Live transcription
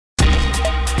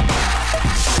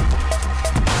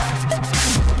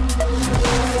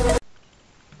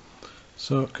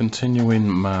So continuing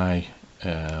my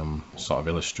sort of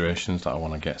illustrations that I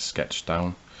want to get sketched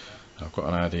down, I've got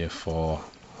an idea for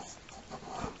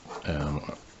an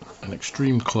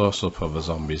extreme close-up of a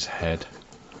zombie's head.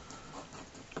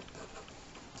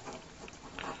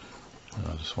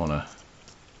 I just want to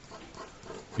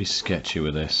be sketchy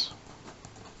with this.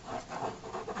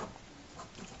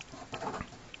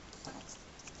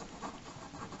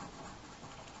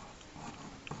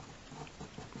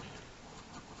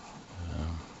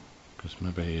 Because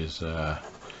maybe he's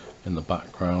in the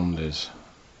background is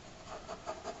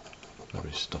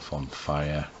maybe stuff on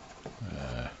fire.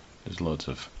 There's loads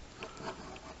of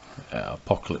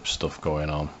apocalypse stuff going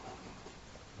on,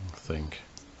 I think,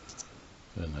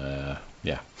 and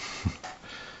yeah.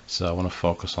 So I want to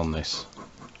focus on this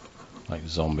like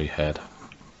zombie head.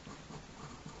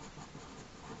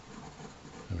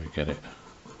 There we get it,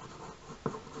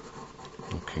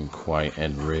 looking quite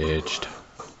enraged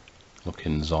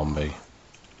looking zombie.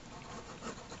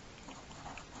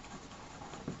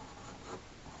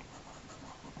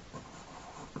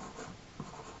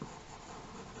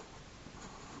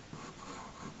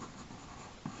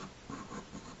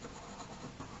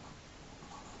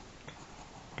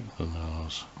 The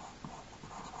nose.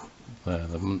 There,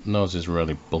 the nose is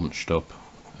really bunched up,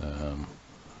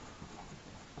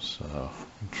 so I'll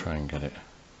try and get it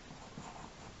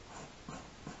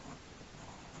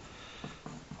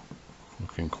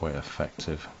looking quite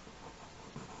effective.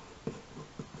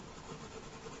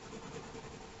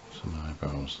 Some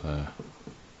eyebrows there.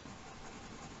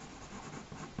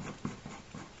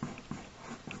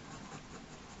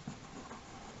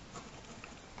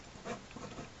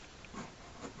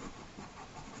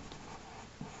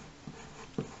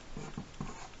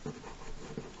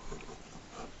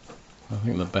 I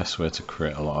think the best way to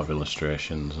create a lot of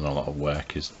illustrations and a lot of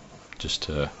work is just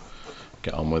to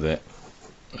get on with it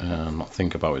and not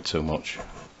think about it too much.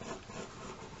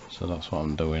 So that's what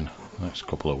I'm doing the next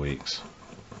couple of weeks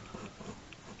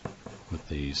with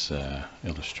these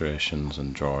illustrations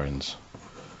and drawings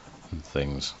and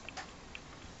things.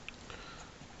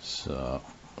 So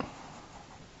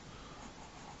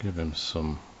give him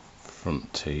some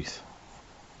front teeth,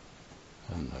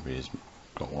 and maybe he's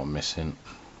got one missing.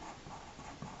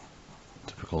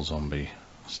 Typical zombie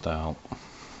style.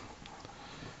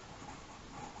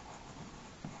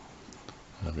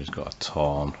 Maybe he's got a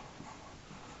torn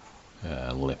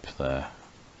lip there.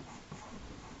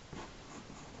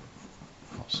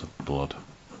 Lots of blood.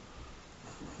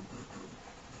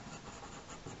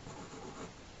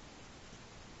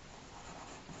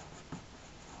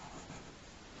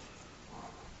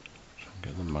 Try and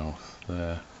get the mouth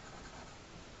there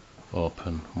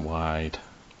open, wide,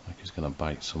 like he's going to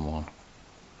bite someone.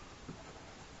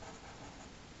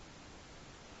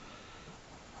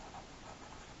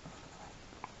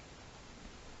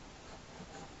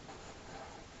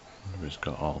 He's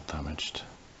got all damaged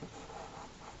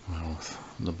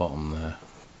mouth at the bottom there.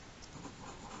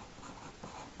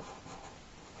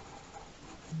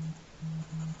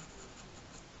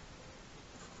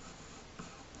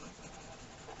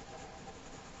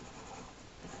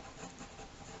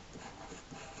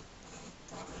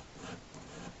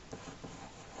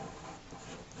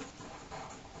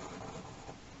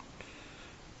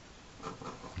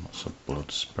 Lots of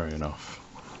blood spraying off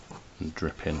and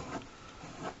dripping,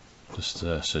 just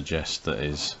to suggest that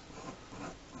he's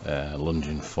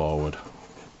lunging forward.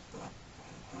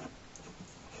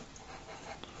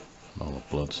 And all the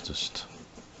blood's just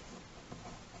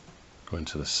going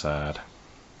to the side.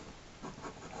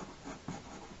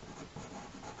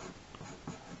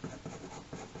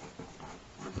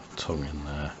 The tongue in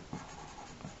there.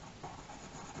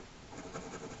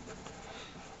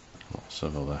 Lots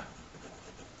of other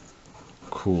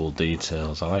cool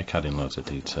details. I like adding loads of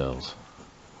details.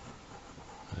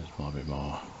 There's a bit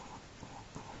more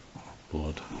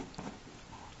blood.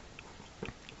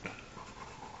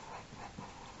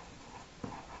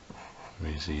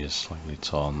 His ear is slightly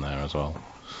torn there as well.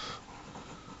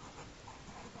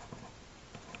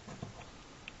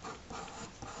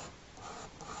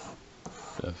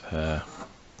 Bit of hair.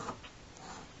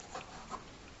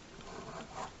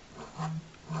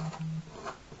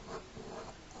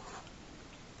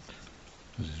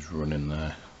 He's running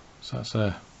there. So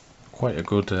that's quite a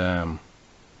good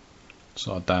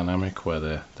sort of dynamic where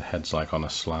the head's like on a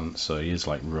slant, so he is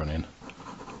like running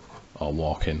or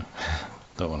walking.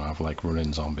 Don't want to have like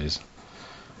running zombies,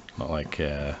 not like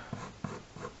the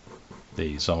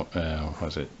what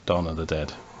is it, Dawn of the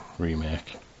Dead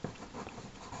remake.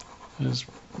 There's,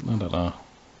 I don't know,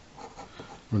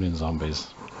 running zombies.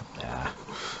 Yeah.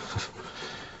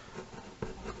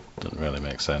 Don't really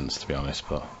make sense, to be honest,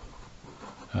 but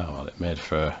oh well, it made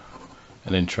for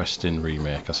an interesting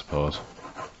remake, I suppose.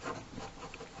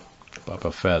 But I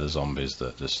prefer the zombies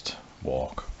that just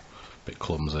walk, a bit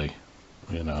clumsy,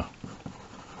 you know.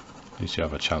 At least you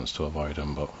have a chance to avoid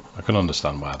them, but I can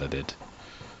understand why they did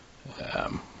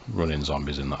running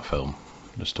zombies in that film,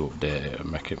 just to update it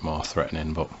and make it more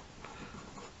threatening, but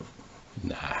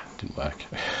nah, didn't work.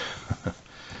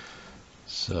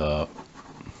 So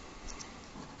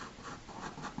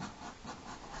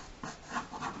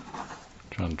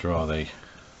try and draw the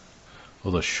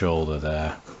other shoulder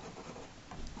there.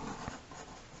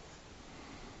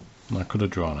 And I could have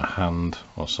drawn a hand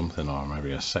or something, or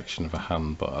maybe a section of a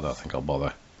hand, but I don't think I'll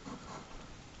bother.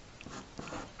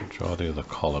 Draw the other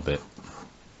collar bit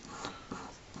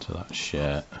to that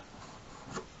shirt,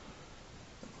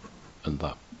 and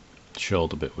that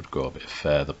shoulder bit would go a bit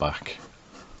further back,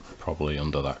 probably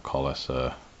under that collar,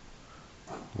 so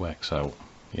works out,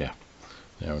 yeah,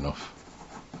 near enough.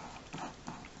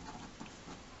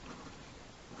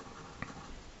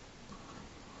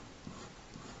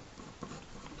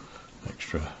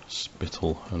 Extra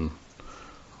spittle and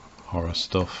horror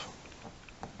stuff.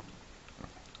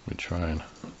 We try and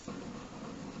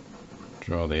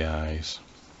draw the eyes,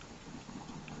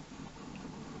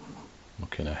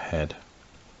 looking ahead.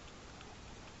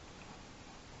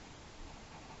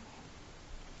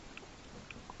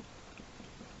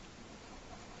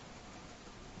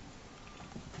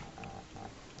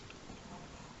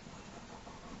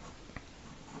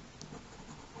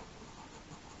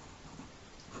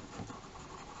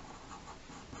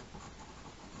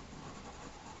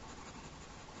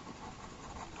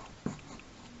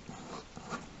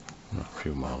 A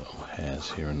few more little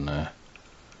hairs here and there.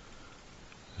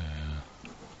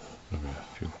 Maybe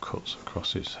a few cuts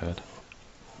across its head.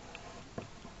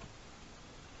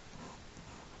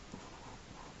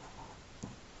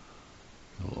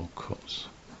 Little cuts.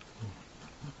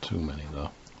 Not too many though.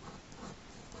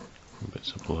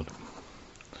 Bits of blood.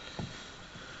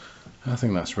 I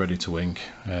think that's ready to ink.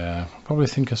 Probably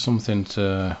think of something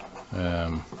to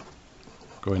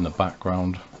go in the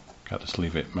background. Can't just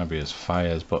leave it maybe as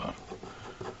fires, but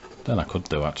then I could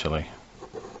do actually.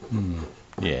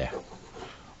 Yeah,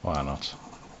 why not?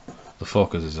 The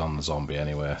focus is on the zombie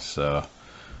anyway, so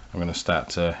I'm going to start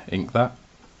to ink that,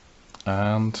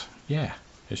 and yeah,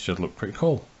 it should look pretty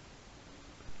cool.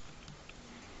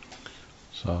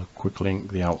 So I'll quickly ink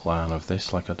the outline of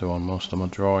this like I do on most of my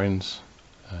drawings.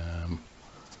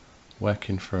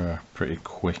 Working for a pretty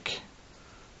quick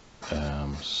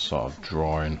sort of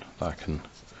drawing that I can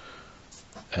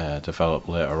develop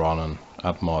later on and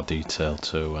add more detail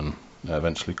to, and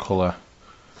eventually colour,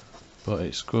 but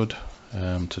it's good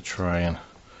to try and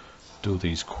do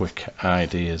these quick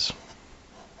ideas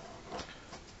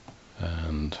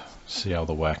and see how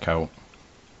they work out.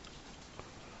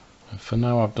 And for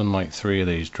now I've done like 3 of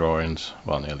these drawings,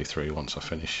 well nearly 3 once I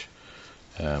finish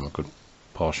a good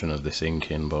portion of this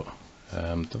inking, but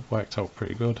they've worked out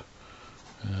pretty good.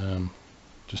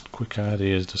 Just quick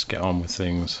ideas, just get on with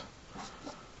things.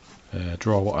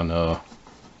 Draw what I know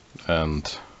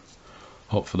and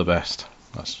hope for the best.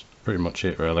 That's pretty much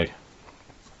it really.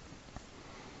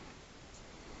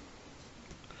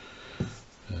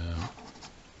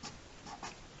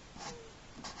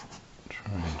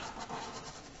 Try and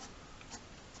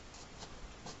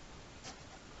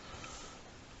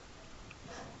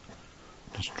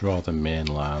just draw the main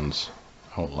lines,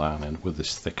 outlining with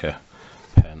this thicker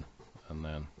pen, and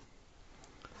then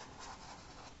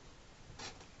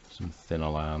some thinner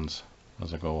lines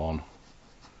as I go on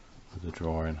with the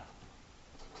drawing.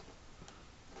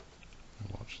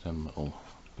 Watch them little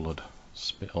blood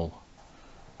spittle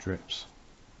drips.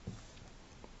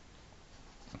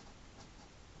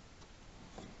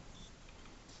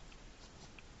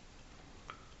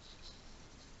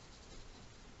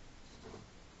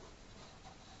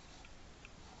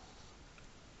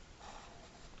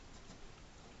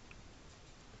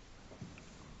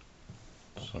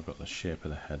 So I've got the shape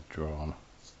of the head drawn.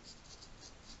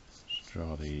 Just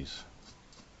draw these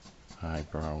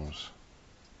eyebrows.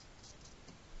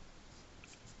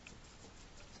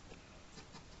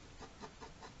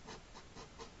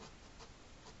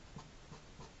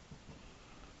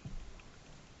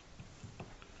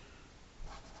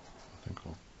 I think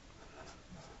I'll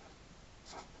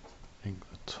ink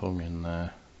the tongue in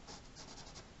there.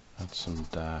 Add some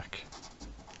dark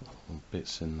little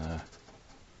bits in there.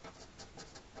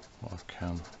 What I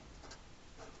can.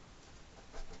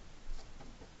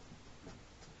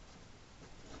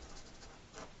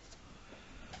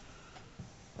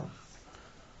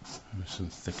 Maybe some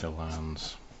thicker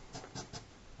lines.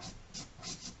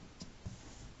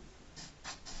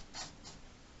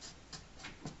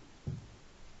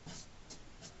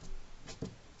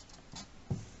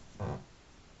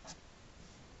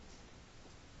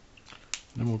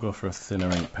 Then we'll go for a thinner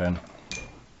ink pen.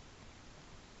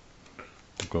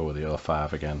 We'll go with the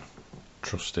 05 again.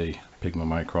 Trusty Pigma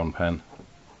Micron pen.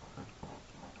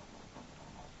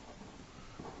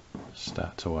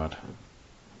 Start to add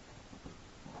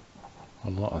a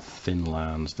lot of thin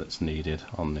lines that's needed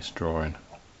on this drawing,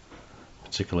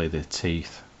 particularly the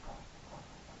teeth,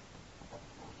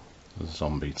 the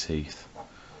zombie teeth,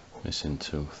 missing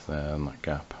tooth there and that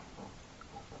gap.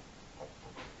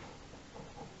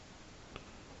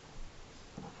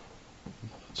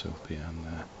 Tooth behind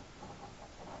there.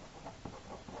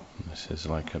 And this is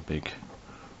like a big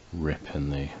rip in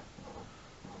the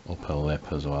upper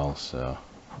lip as well, so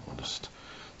I'll just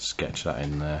sketch that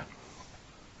in there.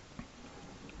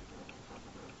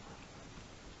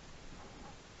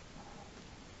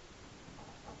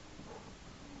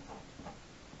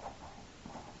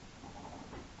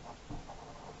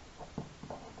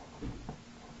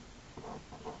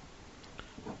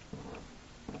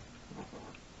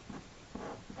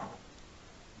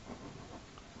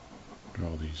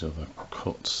 Draw these other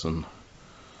cuts and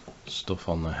stuff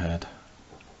on the head.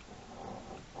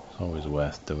 It's always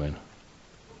worth doing.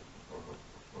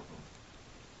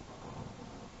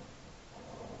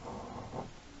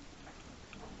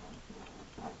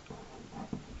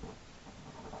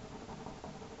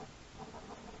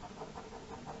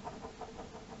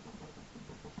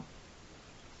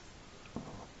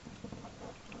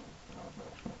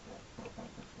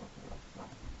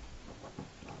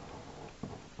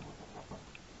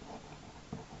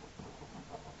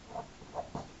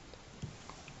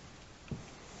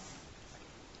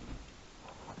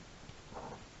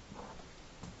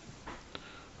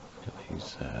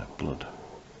 These blood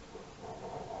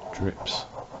drips.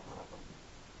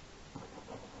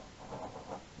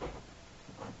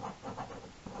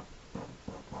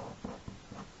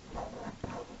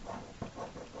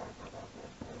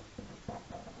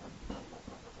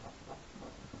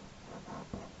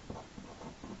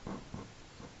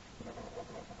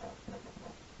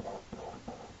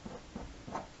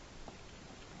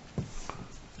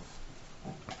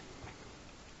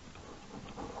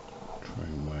 Try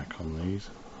and work on these.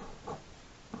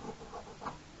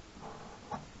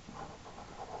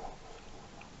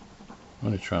 I'm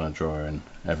only trying to draw in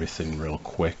everything real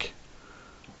quick,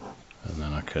 and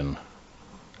then I can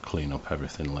clean up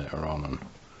everything later on and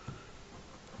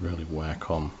really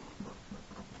work on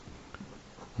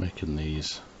making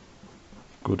these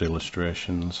good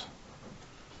illustrations,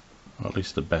 or at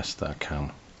least the best that I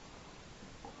can.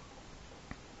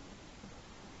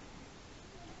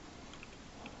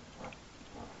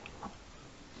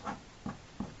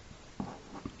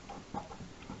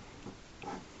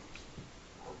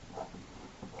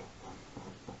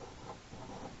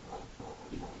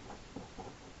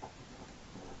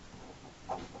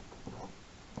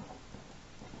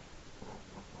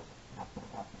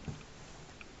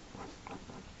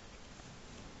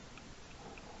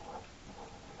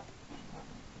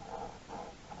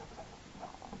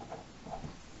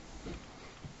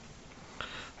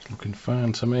 Looking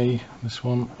fine to me, this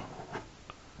one.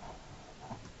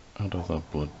 Add other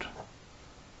blood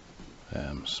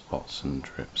spots and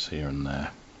drips here and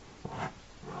there.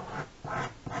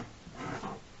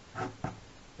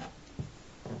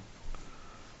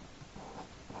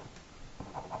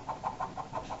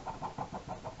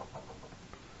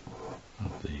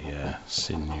 Of the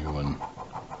sinew and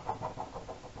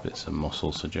bits of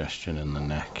muscle suggestion in the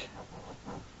neck.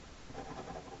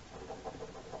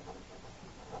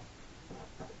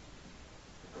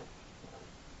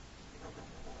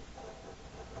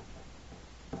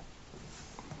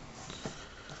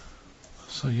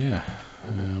 So yeah,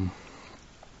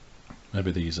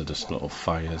 maybe these are just little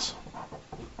fires.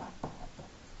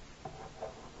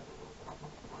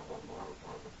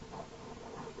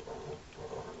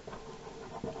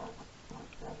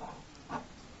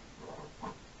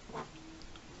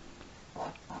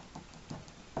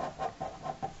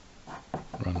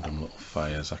 Random little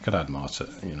fires. I could add more to,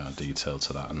 detail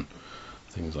to that and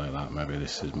things like that. Maybe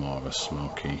this is more of a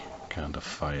smoky kind of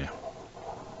fire.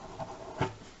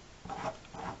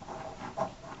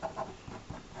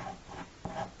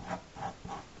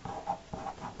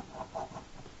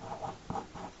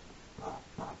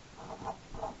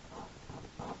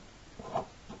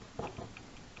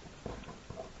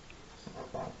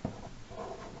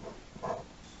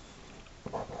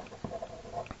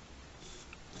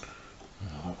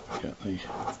 Get the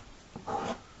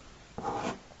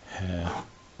hair,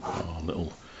 or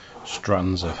little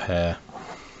strands of hair.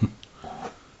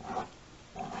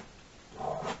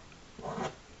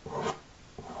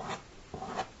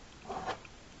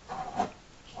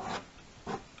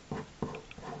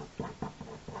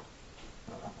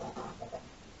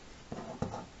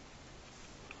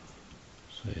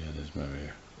 There's maybe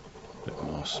a bit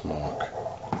more smoke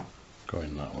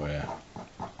going that way.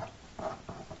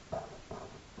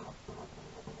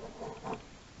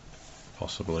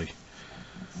 Possibly.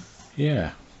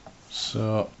 Yeah,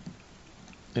 so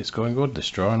it's going good, this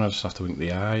drawing. I just have to ink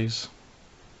the eyes.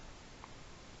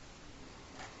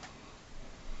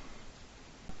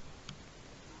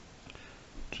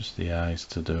 Just the eyes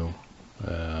to do.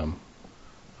 I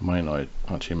might not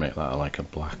actually make that like a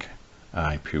black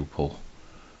eye pupil.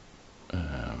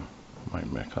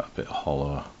 Might make that a bit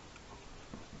hollower,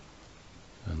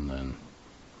 and then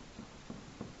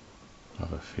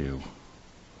have a few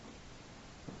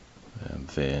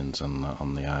veins and that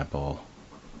on the eyeball,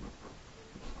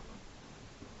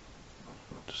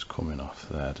 just coming off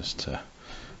there, just to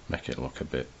make it look a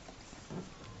bit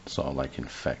sort of like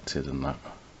infected and that.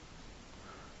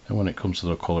 And when it comes to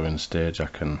the colouring stage, I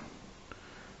can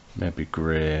maybe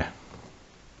grey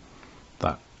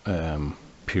that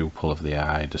pupil of the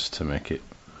eye just to make it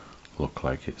look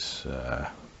like it's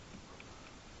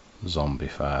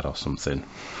zombified or something.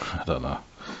 I don't know.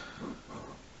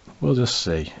 We'll just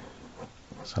see.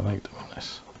 So I like doing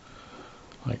this.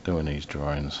 I like doing these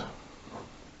drawings.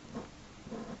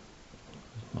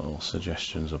 Little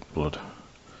suggestions of blood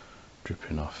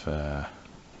dripping off out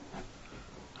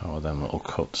of them little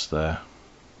cuts there.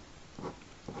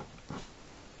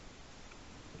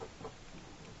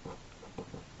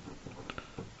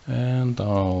 And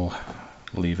I'll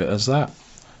leave it as that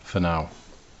for now.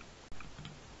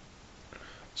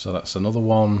 So that's another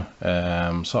one,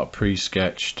 sort of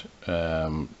pre-sketched.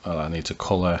 I need to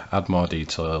colour, add more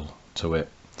detail to it,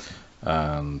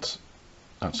 and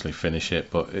actually finish it.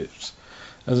 But it's,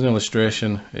 as an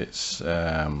illustration, it's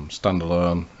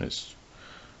standalone. It's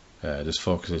just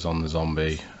focuses on the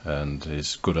zombie and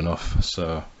is good enough.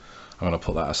 So I'm going to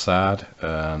put that aside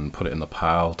and put it in the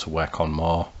pile to work on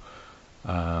more.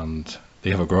 And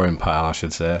the ever growing pile, I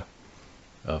should say,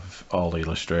 of all the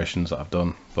illustrations that I've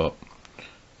done. But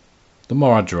the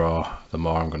more I draw, the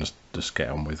more I'm going to just get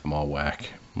on with more work,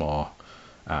 more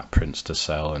art prints to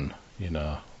sell, and, you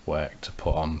know, work to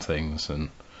put on things, and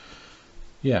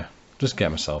yeah, just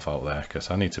get myself out there, because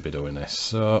I need to be doing this.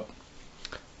 So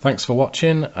thanks for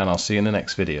watching, and I'll see you in the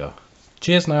next video.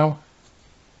 Cheers now.